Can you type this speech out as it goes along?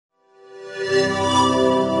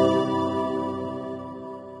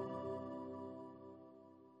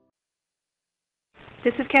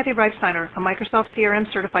This is Kathy Reifsteiner, a Microsoft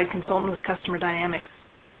CRM certified consultant with Customer Dynamics.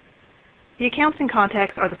 The accounts and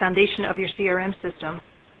contacts are the foundation of your CRM system.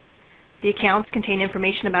 The accounts contain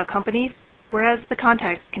information about companies, whereas the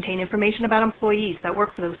contacts contain information about employees that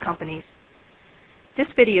work for those companies. This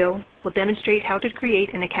video will demonstrate how to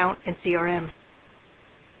create an account in CRM.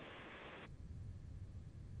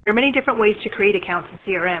 There are many different ways to create accounts in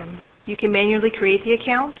CRM. You can manually create the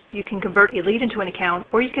account, you can convert a lead into an account,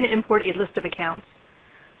 or you can import a list of accounts.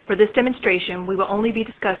 For this demonstration, we will only be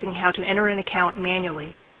discussing how to enter an account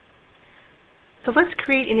manually. So let's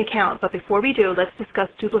create an account, but before we do, let's discuss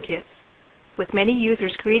duplicates. With many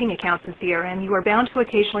users creating accounts in CRM, you are bound to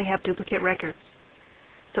occasionally have duplicate records.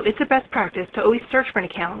 So it's a best practice to always search for an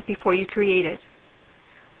account before you create it.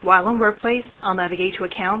 While in Workplace, I'll navigate to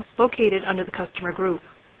accounts located under the customer group.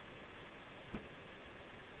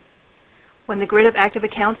 When the grid of active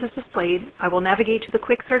accounts is displayed, I will navigate to the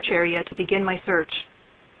quick search area to begin my search.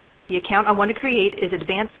 The account I want to create is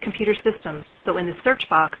Advanced Computer Systems, so in the search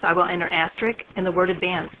box I will enter asterisk and the word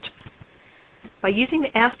advanced. By using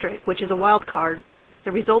the asterisk, which is a wildcard,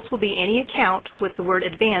 the results will be any account with the word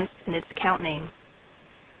advanced in its account name.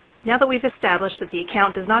 Now that we've established that the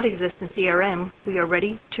account does not exist in CRM, we are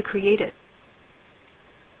ready to create it.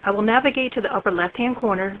 I will navigate to the upper left-hand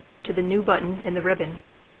corner to the New button in the ribbon.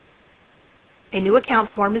 A new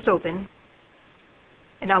account form is open,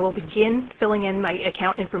 and I will begin filling in my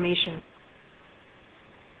account information.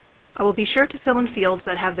 I will be sure to fill in fields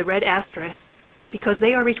that have the red asterisk because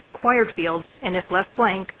they are required fields, and if left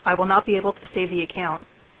blank, I will not be able to save the account.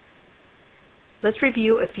 Let's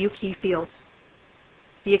review a few key fields.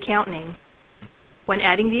 The account name. When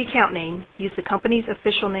adding the account name, use the company's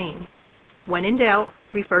official name. When in doubt,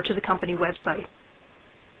 refer to the company website.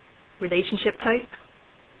 Relationship type.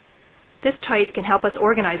 This type can help us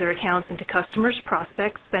organize our accounts into customers,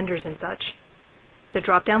 prospects, vendors, and such. The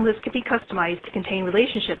drop-down list can be customized to contain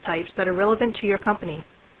relationship types that are relevant to your company.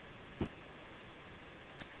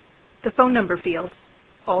 The phone number fields.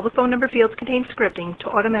 All the phone number fields contain scripting to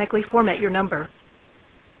automatically format your number.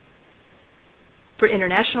 For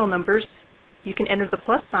international numbers, you can enter the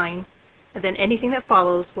plus sign, and then anything that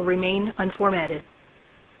follows will remain unformatted.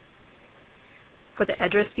 For the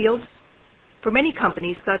address fields, for many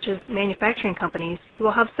companies, such as manufacturing companies, you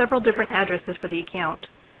will have several different addresses for the account.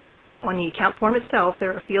 On the account form itself,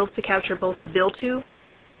 there are fields to capture both the bill to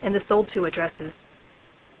and the sold to addresses.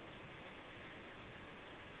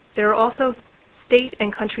 There are also state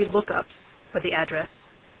and country lookups for the address.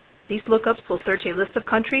 These lookups will search a list of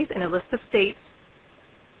countries and a list of states,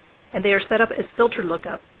 and they are set up as filtered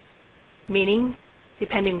lookups, meaning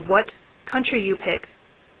depending what country you pick,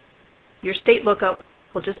 your state lookup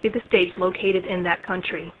will just be the states located in that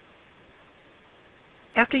country.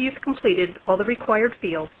 After you've completed all the required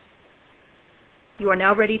fields, you are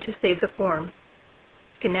now ready to save the form.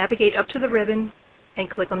 You can navigate up to the ribbon and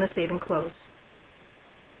click on the Save and Close.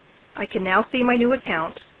 I can now see my new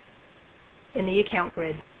account in the account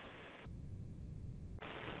grid.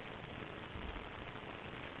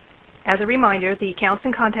 As a reminder, the accounts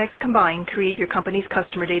and contacts combined create your company's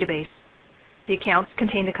customer database. The accounts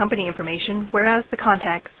contain the company information, whereas the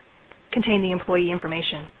contacts contain the employee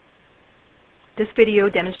information. This video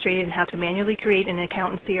demonstrated how to manually create an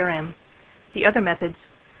account in CRM. The other methods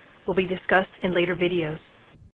will be discussed in later videos.